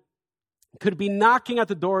moment, could be knocking at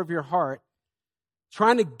the door of your heart,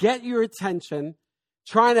 trying to get your attention,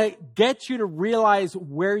 trying to get you to realize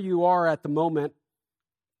where you are at the moment.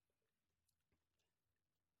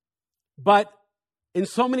 But in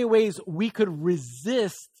so many ways, we could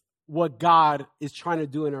resist what God is trying to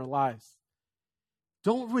do in our lives.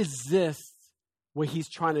 Don't resist what he's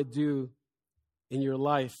trying to do in your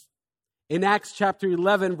life. In Acts chapter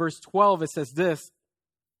 11, verse 12, it says this.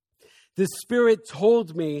 The Spirit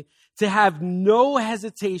told me to have no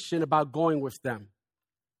hesitation about going with them.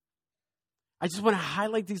 I just want to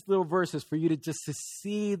highlight these little verses for you to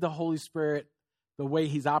see the Holy Spirit the way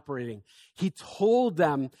he's operating. He told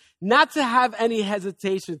them not to have any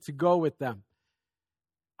hesitation to go with them.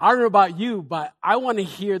 I don't know about you, but I want to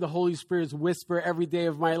hear the Holy Spirit's whisper every day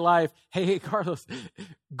of my life. Hey, Carlos,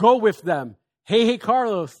 go with them. Hey,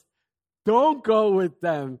 Carlos, don't go with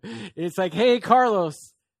them. It's like, hey,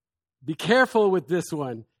 Carlos, be careful with this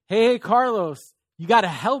one. Hey, Carlos, you got to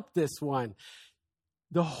help this one.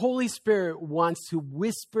 The Holy Spirit wants to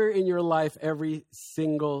whisper in your life every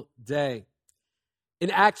single day. In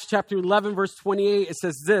Acts chapter 11, verse 28, it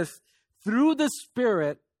says this, through the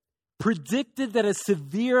Spirit, predicted that a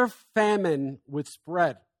severe famine would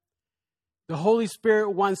spread. The Holy Spirit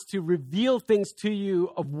wants to reveal things to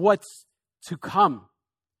you of what's to come.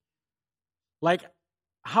 Like,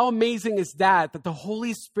 how amazing is that the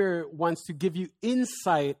Holy Spirit wants to give you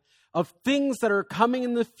insight of things that are coming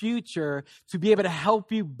in the future to be able to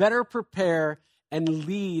help you better prepare and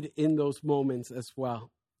lead in those moments as well.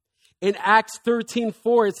 In Acts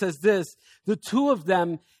 13:4, it says this, the two of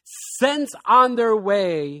them sent on their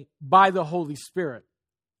way by the Holy Spirit.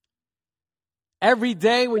 Every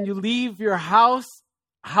day when you leave your house,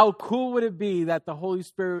 how cool would it be that the Holy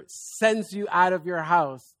Spirit sends you out of your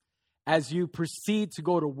house as you proceed to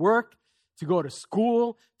go to work, to go to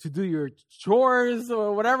school, to do your chores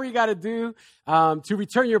or whatever you got to do, to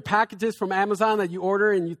return your packages from Amazon that you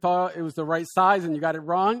order and you thought it was the right size and you got it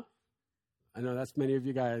wrong. I know that's many of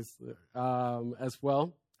you guys as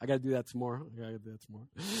well. I got to do that tomorrow.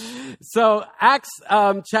 So Acts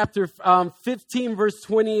chapter 15, verse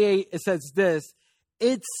 28, it says this,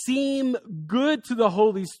 it seemed good to the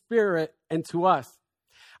Holy Spirit and to us.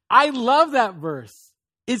 I love that verse.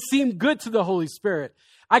 It seemed good to the Holy Spirit.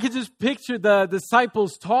 I could just picture the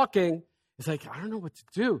disciples talking. It's like, I don't know what to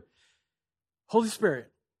do. Holy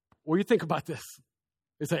Spirit, what do you think about this?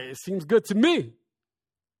 It's like, it seems good to me.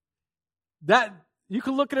 That you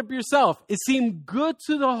can look it up yourself. It seemed good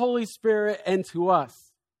to the Holy Spirit and to us.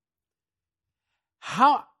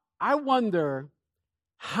 I wonder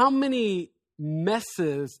how many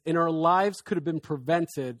messes in our lives could have been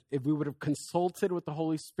prevented if we would have consulted with the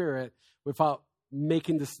Holy Spirit without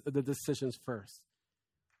making the decisions first.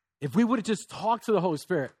 If we would have just talked to the Holy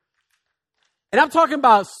Spirit. And I'm talking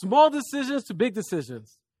about small decisions to big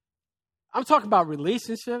decisions. I'm talking about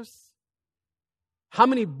relationships. How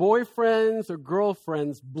many boyfriends or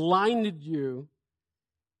girlfriends blinded you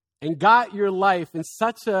and got your life in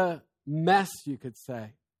such a mess, you could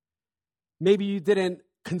say. Maybe you didn't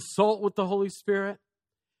consult with the Holy Spirit.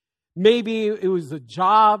 Maybe it was a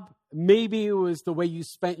job. Maybe it was the way you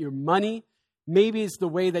spent your money. Maybe it's the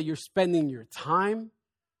way that you're spending your time.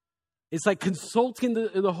 It's like consulting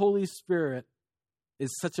the Holy Spirit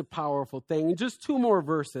is such a powerful thing. And just two more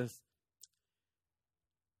verses.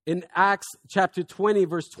 In Acts chapter 20,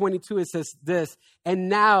 verse 22, it says this, "And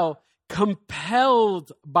now,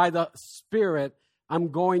 compelled by the Spirit,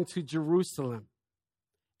 I'm going to Jerusalem."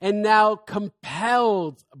 And now,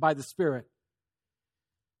 compelled by the Spirit.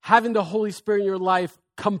 Having the Holy Spirit in your life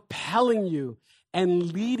compelling you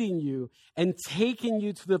and leading you and taking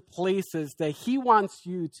you to the places that He wants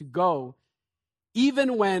you to go,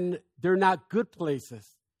 even when they're not good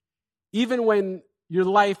places, even when your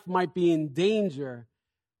life might be in danger,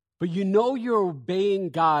 but you know you're obeying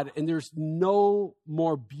God, and there's no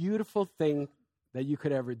more beautiful thing that you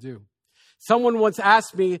could ever do. Someone once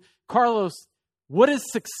asked me, "Carlos, what is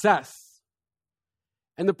success?"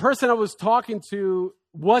 And the person I was talking to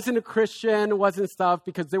wasn't a Christian, wasn't stuff,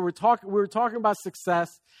 because we were talking about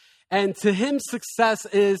success. And to him, success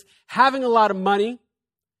is having a lot of money,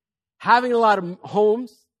 having a lot of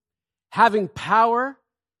homes, having power,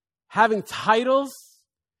 having titles,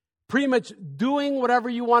 pretty much doing whatever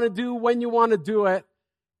you want to do when you want to do it,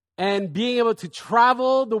 and being able to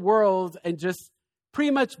travel the world and just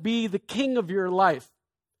pretty much be the king of your life.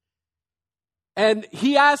 And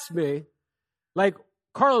he asked me, like,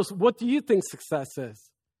 "Carlos, what do you think success is?"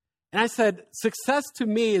 And I said, "Success to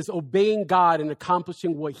me is obeying God and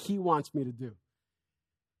accomplishing what He wants me to do.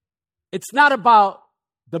 It's not about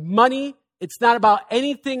the money. It's not about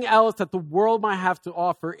anything else that the world might have to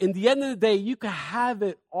offer. In the end of the day, you could have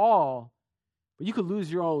it all, but you could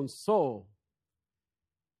lose your own soul.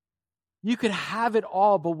 You could have it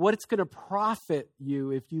all, but what it's going to profit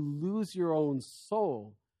you if you lose your own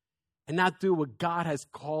soul and not do what God has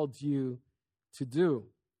called you to do?"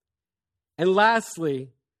 And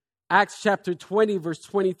lastly, Acts chapter 20, verse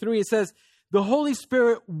 23, it says, "The Holy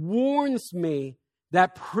Spirit warns me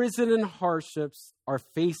that prison and hardships are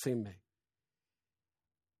facing me."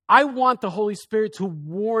 I want the Holy Spirit to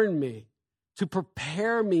warn me, to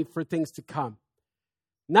prepare me for things to come.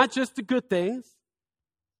 Not just the good things,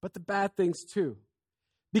 but the bad things too.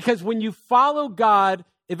 Because when you follow God,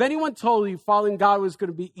 if anyone told you following God was going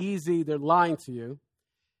to be easy, they're lying to you.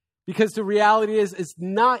 Because the reality is, it's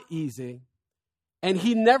not easy. And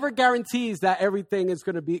He never guarantees that everything is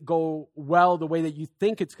going to go well the way that you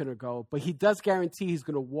think it's going to go. But He does guarantee He's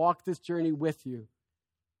going to walk this journey with you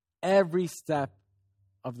every step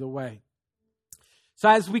of the way. So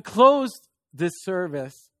as we close this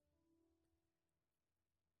service,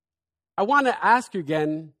 I want to ask you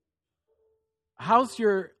again, how's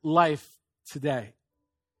your life today?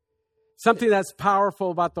 Something that's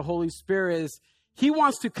powerful about the Holy Spirit is He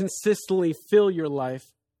wants to consistently fill your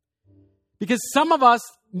life. Because some of us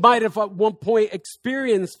might have at one point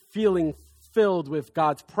experienced feeling filled with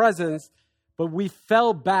God's presence, but we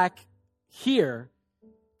fell back here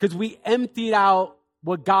because we emptied out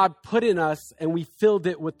what God put in us and we filled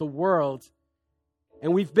it with the world.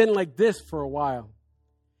 And we've been like this for a while.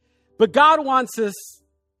 But God wants us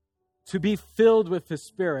to be filled with His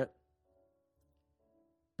Spirit.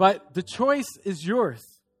 But the choice is yours.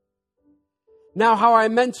 Now, how I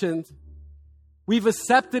mentioned, we've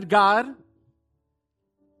accepted God.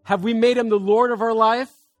 Have we made Him the Lord of our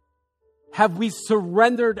life? Have we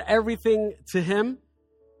surrendered everything to Him?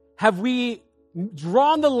 Have we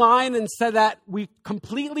drawn the line and said that we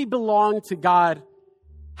completely belong to God,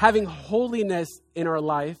 having holiness in our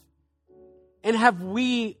life? And have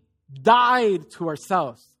we died to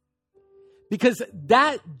ourselves? Because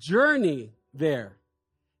that journey there,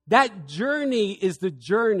 that journey is the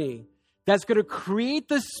journey that's going to create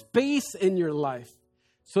the space in your life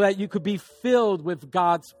so that you could be filled with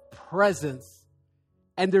God's presence.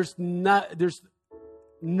 And there's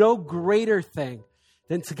no greater thing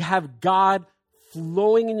than to have God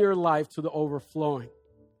flowing in your life to the overflowing.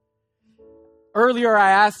 Earlier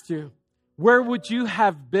I asked you, where would you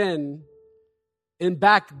have been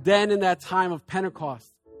back then in that time of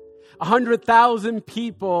Pentecost? 100,000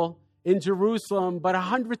 people in Jerusalem, but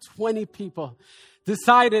 120 people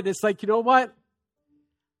decided, it's like, you know what?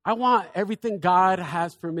 I want everything God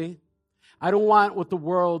has for me. I don't want what the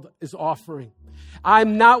world is offering.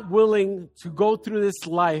 I'm not willing to go through this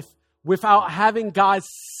life without having God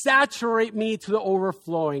saturate me to the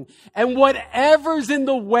overflowing. And whatever's in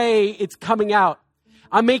the way, it's coming out.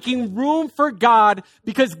 I'm making room for God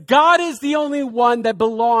because God is the only one that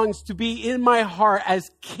belongs to be in my heart as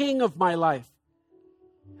King of my life.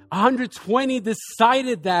 120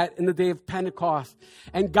 decided that in the day of Pentecost.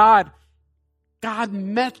 And God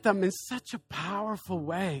met them in such a powerful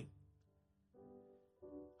way.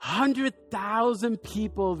 100,000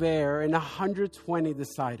 people there and 120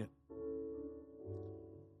 decided.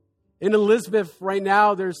 In Elizabeth right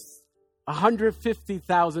now, there's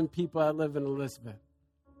 150,000 people that live in Elizabeth.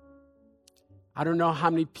 I don't know how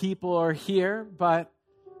many people are here, but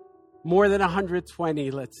more than 120,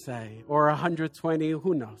 let's say, or 120,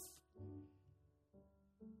 who knows?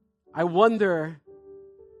 I wonder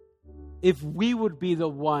if we would be the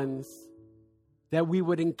ones that we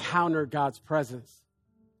would encounter God's presence.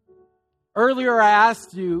 Earlier I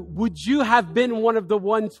asked you, would you have been one of the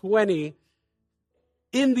 120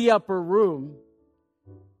 in the upper room?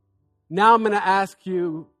 Now I'm going to ask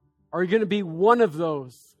you, are you going to be one of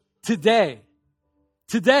those today?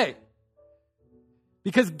 Today.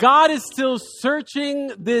 Because God is still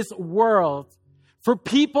searching this world for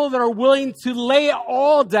people that are willing to lay it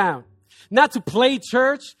all down. Not to play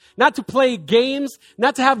church, not to play games,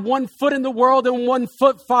 not to have one foot in the world and one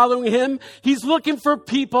foot following Him. He's looking for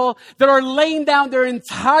people that are laying down their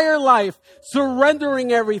entire life,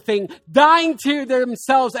 surrendering everything, dying to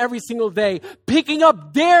themselves every single day, picking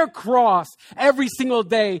up their cross every single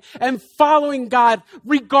day, and following God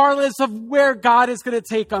regardless of where God is going to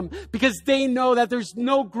take them, because they know that there's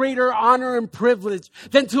no greater honor and privilege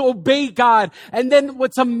than to obey God. And then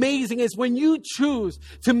what's amazing is when you choose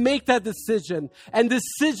to make that decision, and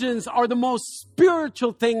decisions are the most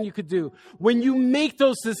spiritual thing you could do. When you make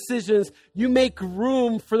those decisions, you make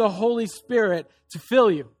room for the Holy Spirit to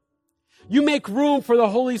fill you. You make room for the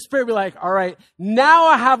Holy Spirit to be like, all right, now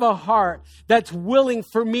I have a heart that's willing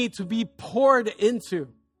for me to be poured into.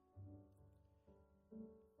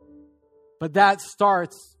 But that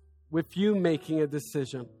starts with you making a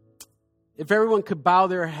decision. If everyone could bow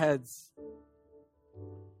their heads.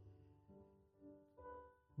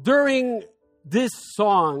 During this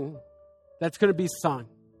song that's going to be sung,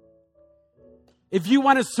 if you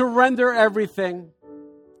want to surrender everything,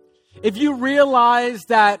 if you realize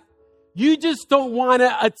that you just don't want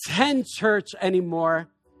to attend church anymore,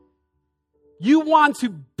 you want to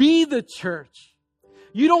be the church.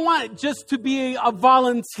 You don't want just to be a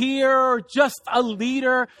volunteer or just a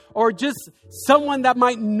leader or just someone that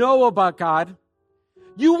might know about God.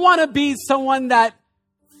 You want to be someone that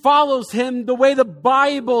follows Him the way the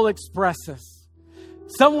Bible expresses.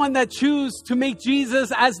 Someone that chooses to make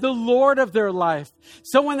Jesus as the Lord of their life.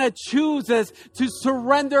 Someone that chooses to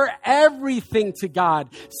surrender everything to God.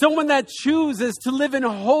 Someone that chooses to live in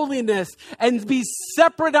holiness and be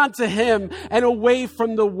separate unto Him and away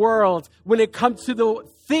from the world when it comes to the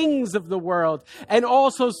things of the world. And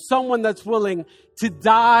also someone that's willing to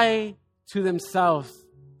die to themselves.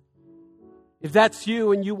 If that's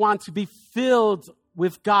you and you want to be filled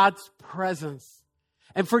with God's presence,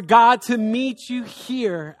 and for God to meet you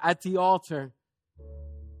here at the altar,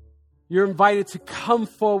 you're invited to come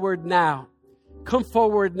forward now. Come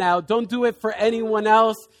forward now. Don't do it for anyone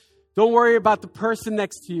else. Don't worry about the person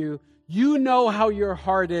next to you. You know how your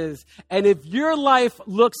heart is. And if your life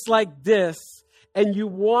looks like this, and you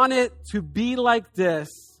want it to be like this,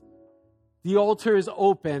 the altar is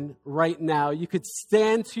open right now. You could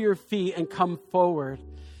stand to your feet and come forward.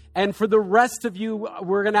 And for the rest of you,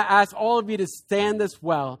 we're going to ask all of you to stand as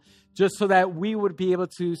well, just so that we would be able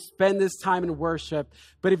to spend this time in worship.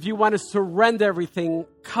 But if you want to surrender everything,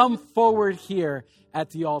 come forward here at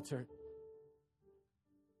the altar.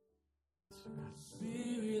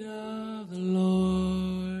 Spirit of the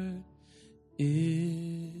Lord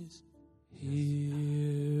is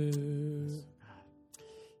here.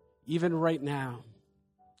 Even right now,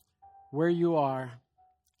 where you are,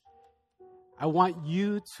 I want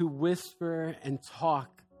you to whisper and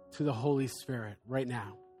talk to the Holy Spirit right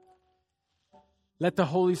now. Let the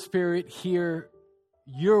Holy Spirit hear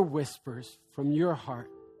your whispers from your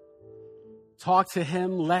heart. Talk to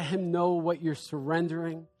Him. Let Him know what you're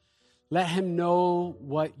surrendering. Let Him know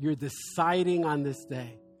what you're deciding on this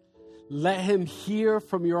day. Let Him hear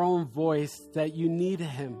from your own voice that you need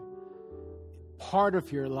Him. Part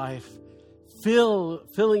of your life,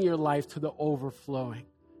 filling your life to the overflowing.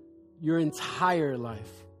 Your entire life.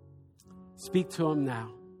 Speak to Him now.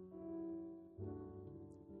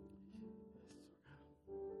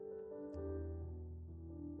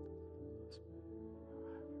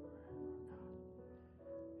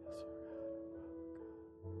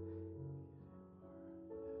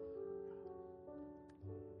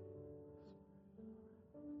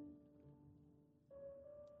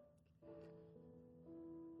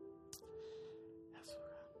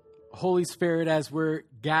 Holy Spirit, as we're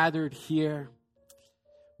gathered here,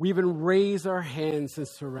 we even raise our hands in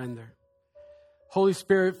surrender. Holy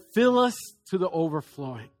Spirit, fill us to the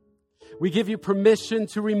overflowing. We give you permission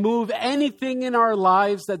to remove anything in our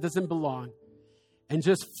lives that doesn't belong and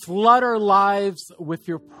just flood our lives with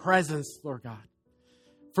your presence, Lord God.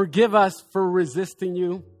 Forgive us for resisting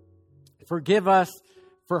you. Forgive us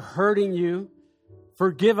for hurting you.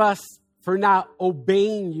 Forgive us for not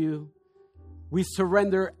obeying you. We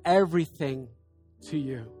surrender everything to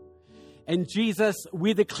you. And Jesus,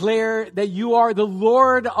 we declare that you are the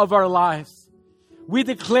Lord of our lives. We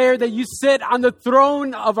declare that you sit on the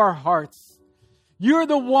throne of our hearts. You're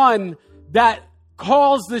the one that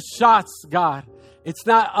calls the shots, God. It's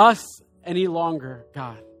not us any longer,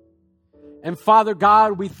 God. And Father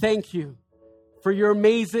God, we thank you for your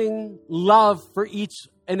amazing love for each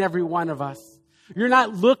and every one of us. You're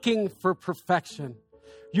not looking for perfection.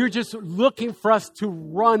 You're just looking for us to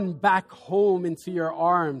run back home into your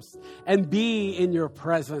arms and be in your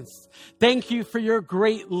presence. Thank you for your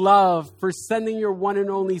great love, for sending your one and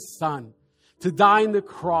only Son to die on the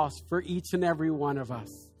cross for each and every one of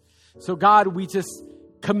us. So God, we just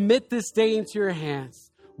commit this day into your hands.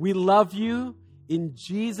 We love you. In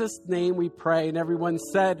Jesus' name we pray. And everyone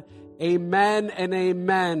said, amen and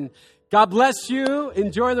amen. God bless you.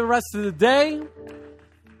 Enjoy the rest of the day.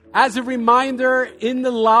 As a reminder, in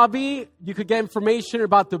the lobby, you could get information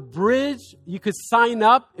about the bridge. You could sign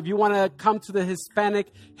up if you want to come to the Hispanic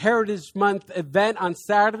Heritage Month event on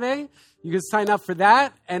Saturday. You can sign up for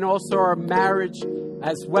that, and also our marriage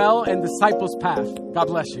as well, and Disciples Path. God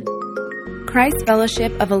bless you. Christ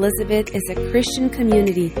Fellowship of Elizabeth is a Christian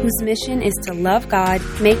community whose mission is to love God,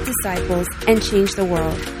 make disciples, and change the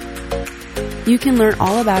world. You can learn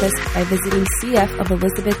all about us by visiting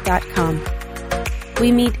cfofelizabeth.com.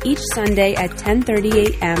 We meet each Sunday at 10:30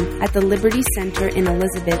 a.m. at the Liberty Center in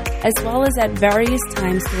Elizabeth, as well as at various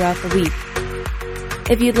times throughout the week.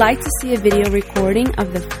 If you'd like to see a video recording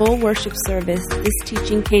of the full worship service this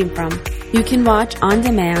teaching came from, you can watch on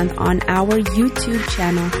demand on our YouTube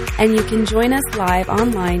channel, and you can join us live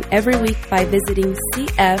online every week by visiting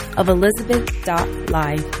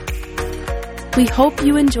cfofelizabeth.live. We hope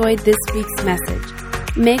you enjoyed this week's message.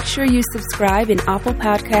 Make sure you subscribe in Apple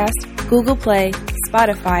Podcasts, Google Play,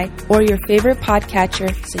 Spotify, or your favorite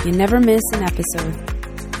podcatcher so you never miss an episode.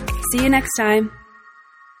 See you next time.